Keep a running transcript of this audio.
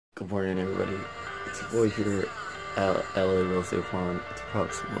Good morning, everybody. It's your boy here at LA Real Estate Juan. It's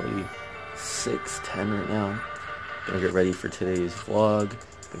approximately 6:10 right now. Gonna get ready for today's vlog.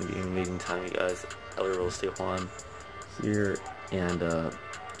 It's gonna be an amazing time, you guys. LA Real Estate Juan here and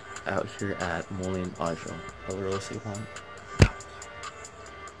out here at Mullen Ajo. LA Real Estate Juan.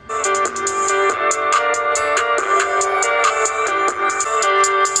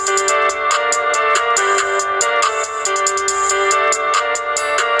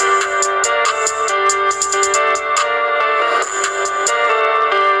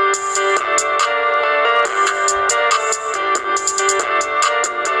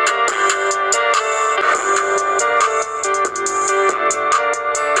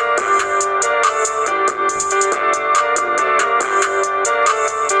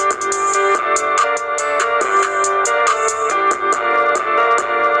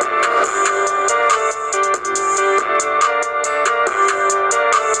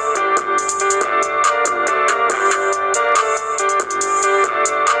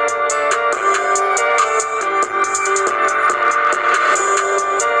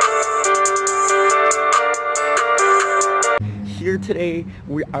 Here today,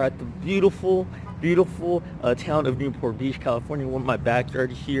 we are at the beautiful town of Newport Beach, California. We're in my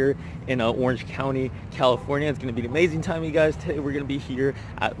backyard here in Orange County, California. It's going to be an amazing time, you guys. Today we're going to be here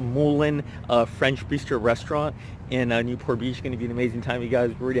at Mullen French Bistro Restaurant in Newport Beach. It's going to be an amazing time, you guys.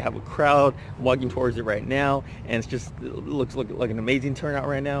 We already have a crowd walking towards it right now, and it looks like an amazing turnout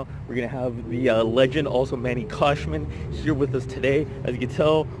right now. We're going to have the legend, also Manny Koshman, here with us today. As you can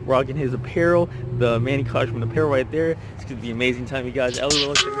tell, rocking his apparel, the Manny Koshman apparel right there. It's going to be an amazing time, you guys.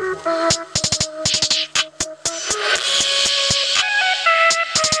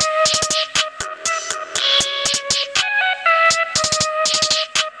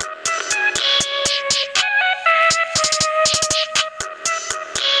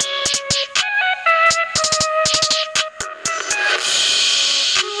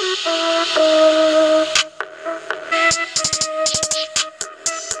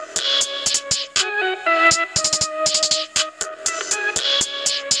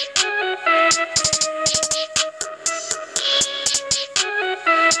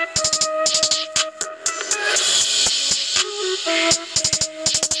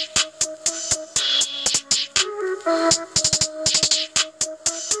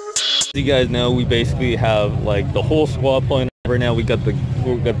 As you guys know, we basically have like the whole squad pulling up right now. We got the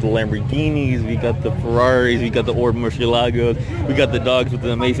Lamborghinis, we got the Ferraris, we got the Orb Murcielagos, we got the dogs with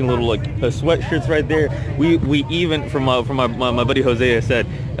the amazing little like sweatshirts right there. We even from my buddy Jose said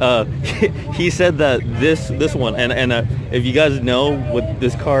he said that this one and if you guys know what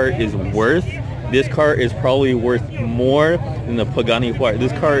this car is worth, this car is probably worth more than the Pagani Huayra.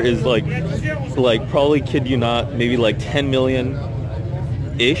 This car is like probably, kid you not, maybe like 10 million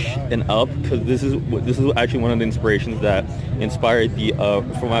ish and up, because this is actually one of the inspirations that inspired the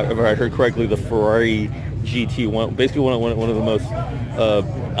if I heard correctly, the Ferrari GT, basically one of the most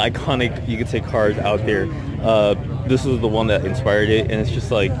iconic, you could say, cars out there. This was the one that inspired it, and it's just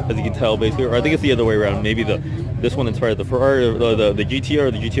like, as you can tell, basically, or I think it's the other way around. Maybe this one inspired the Ferrari, or the GT,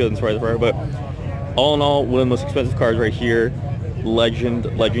 or the GTO inspired the Ferrari. But all in all, one of the most expensive cars right here,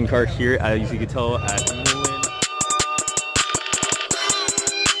 legend car here, as you can tell at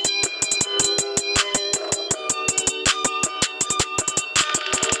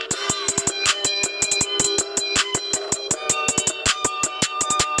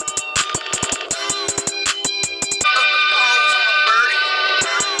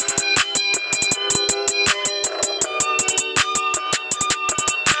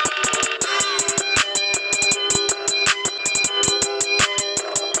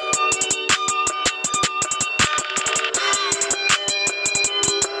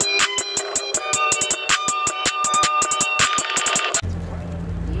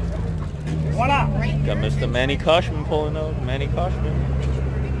got Mr. Manny Koshman pulling out. Manny Koshman.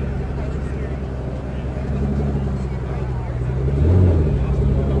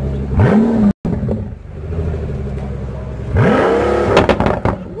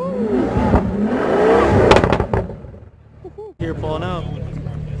 Here pulling out.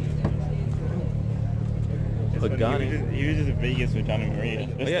 Pagani. He was just in Vegas with Johnny Maria.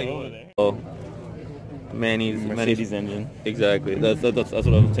 Oh, yeah. Over there. Oh, Manny's engine. Exactly. That's what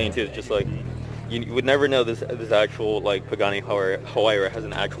I'm saying too. It's just like, you would never know this actual like Pagani Huayra has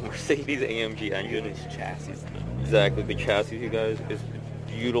an actual Mercedes AMG engine. It's chassis. Exactly, the chassis, you guys, is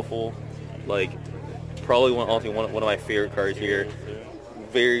beautiful. Like, probably one of my favorite cars here.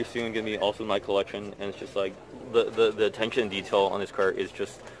 Very soon gonna be also in my collection, and it's just like the attention and detail on this car is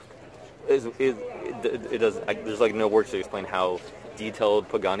just it does. There's like no words to explain how detailed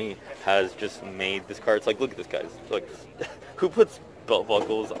Pagani has just made this car. It's like, look at this, guys. Like, who puts belt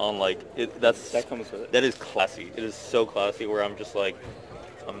buckles on, like, That comes with it. that is classy. It is so classy, where I'm just like,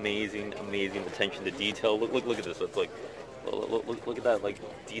 amazing attention to detail. Look at this. It's like, look at that, like,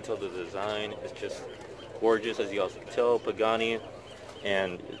 detail to the design. It's just gorgeous, as you guys can tell. Pagani,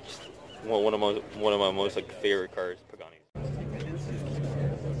 and it's just one of my most like favorite cars, Pagani.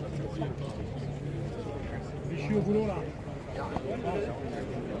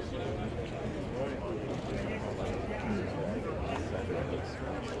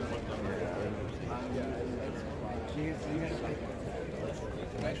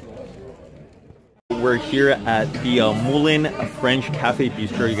 We're here at the Moulin French Cafe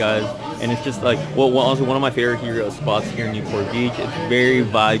Bistro, you guys, and it's just like, well, also one of my favorite spots here in Newport Beach. It's very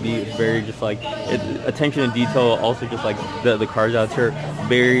vibey. It's very just like attention to detail. Also, just like the cars out here,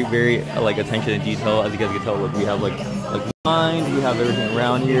 very like attention to detail. As you guys can tell, look, we have like wines, we have everything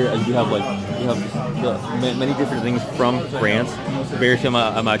around here, as we have just many different things from France. Very soon,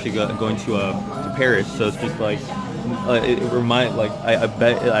 I'm actually going to Paris, so it's just like. I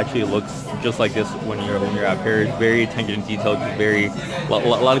bet it actually looks just like this when you're at Paris. Very attention to detail, just very a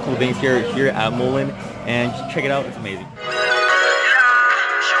lot of cool things here at Moulin, and just check it out. It's amazing.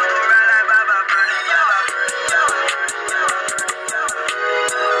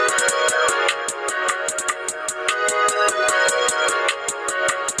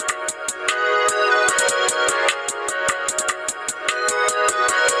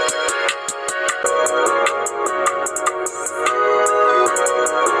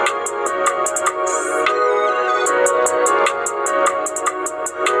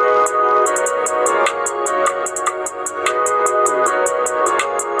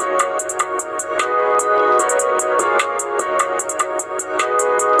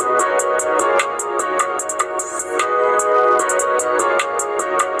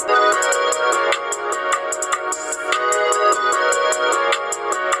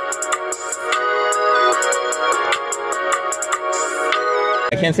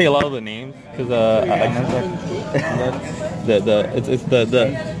 I can't say a lot of the names because it's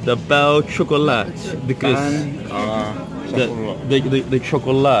the Belle Chocolat, the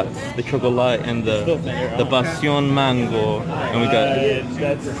chocolate, and the Passion Mango, and we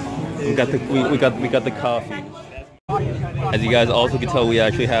got the coffee. As you guys also can tell, we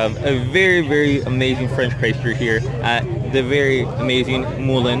actually have a very amazing French pastry here at the very amazing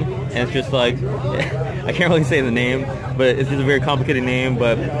Moulin, and it's just like, I can't really say the name, but it's just a very complicated name.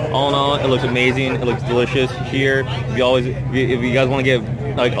 But all in all, it looks amazing. It looks delicious here. If you guys want to get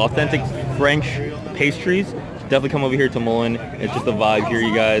like authentic French pastries, definitely come over here to Moulin. It's just a vibe here,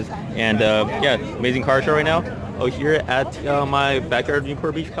 you guys. And yeah, amazing car show right now. Here at my backyard of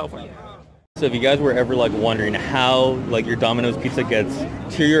Newport Beach, California. So if you guys were ever like wondering how like your Domino's pizza gets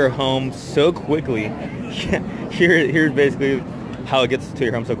to your home so quickly, here's basically how it gets to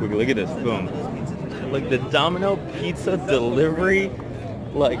your home so quickly. Look at this, boom. Like the Domino pizza delivery,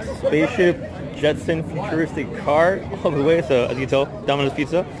 like spaceship Jetson futuristic car all the way. So as you can tell, Domino's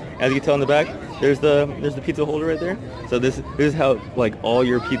pizza. As you can tell in the back, there's the pizza holder right there. So this is how like all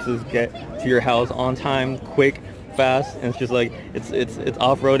your pizzas get to your house on time, quick, fast, and it's just like it's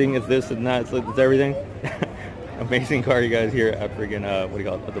off-roading, it's this and that, it's everything. Amazing car, you guys, here at friggin' what do you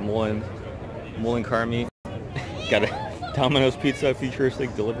call it, at the Moulin Car Meet. Got a Domino's pizza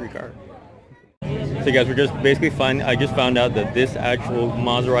futuristic delivery car. So you guys, we're just basically I just found out that this actual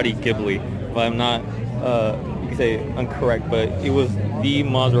Maserati Ghibli, if I'm not you can say incorrect, but it was the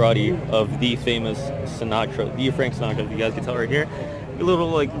Maserati of the famous Sinatra, the Frank Sinatra. If you guys can tell right here, a little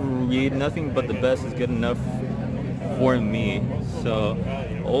like read, nothing but the best is good enough for me. So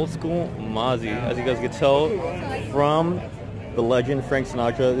old school Mozzie, as you guys can tell from the legend Frank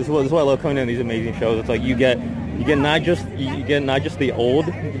Sinatra. This is why I love coming in these amazing shows. It's like you get not just the old,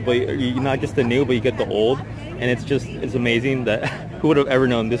 but you not just the new, but you get the old, and it's amazing that who would have ever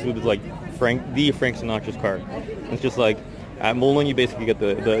known this was like the Frank Sinatra's car. It's just like at Moulin you basically get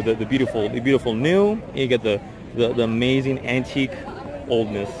the beautiful new, and you get the amazing antique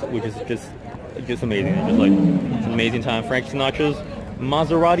oldness, which is just amazing. It's just like it's an amazing time. Frank Sinatra's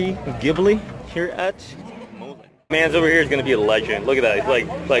Maserati Ghibli here at Moulin. Man's over here is gonna be a legend. Look at that. It's like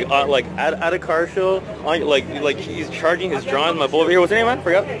at a car show, like he's charging his drawings. My boy over here, what's his name, man?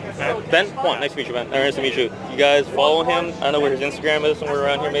 Forgot. Ben. Come on, nice to meet you, man. Nice to meet you. You guys follow him. I don't know where his Instagram is, somewhere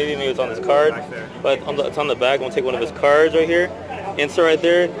around here. Maybe it's on his card, but it's on the back. I'm gonna take one of his cards right here. Insta right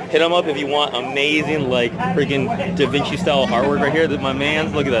there. Hit him up if you want amazing like freaking Da Vinci style artwork right here. That my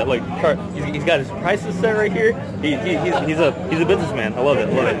man's, look at that. Like he's got his prices set right here. He's a businessman. I love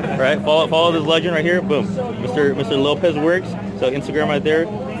it. Love it. All right, follow this legend right here. Boom, Mr. Lopez Works. So Instagram right there.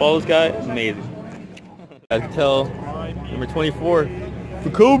 Follow this guy. Amazing. I can tell. Number 24 for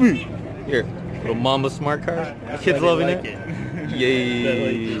Kobe. Here, little Mamba smart car. Kids loving it.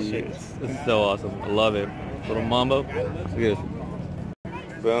 Yay! This is so awesome. I love it. Little Mamba. Look at this.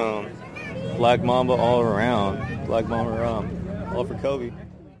 Boom. Black Mamba all around. Black Mamba around. All for Kobe.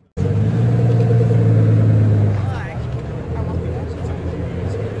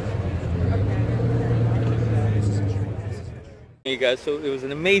 Hey guys, so it was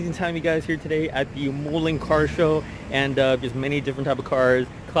an amazing time you guys here today at the Mullen Car Show, and just many different type of cars,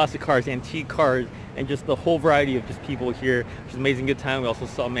 classic cars, antique cars, and just the whole variety of just people here. Just amazing good time. We also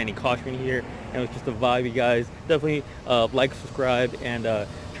saw Manny Caution here, and it was just a vibe, you guys. Definitely like, subscribe, and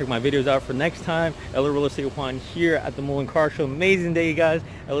check my videos out for next time. Ella Real Estate Juan here at the Mullen Car Show. Amazing day, you guys.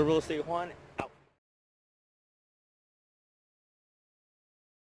 Ella Real Estate Juan.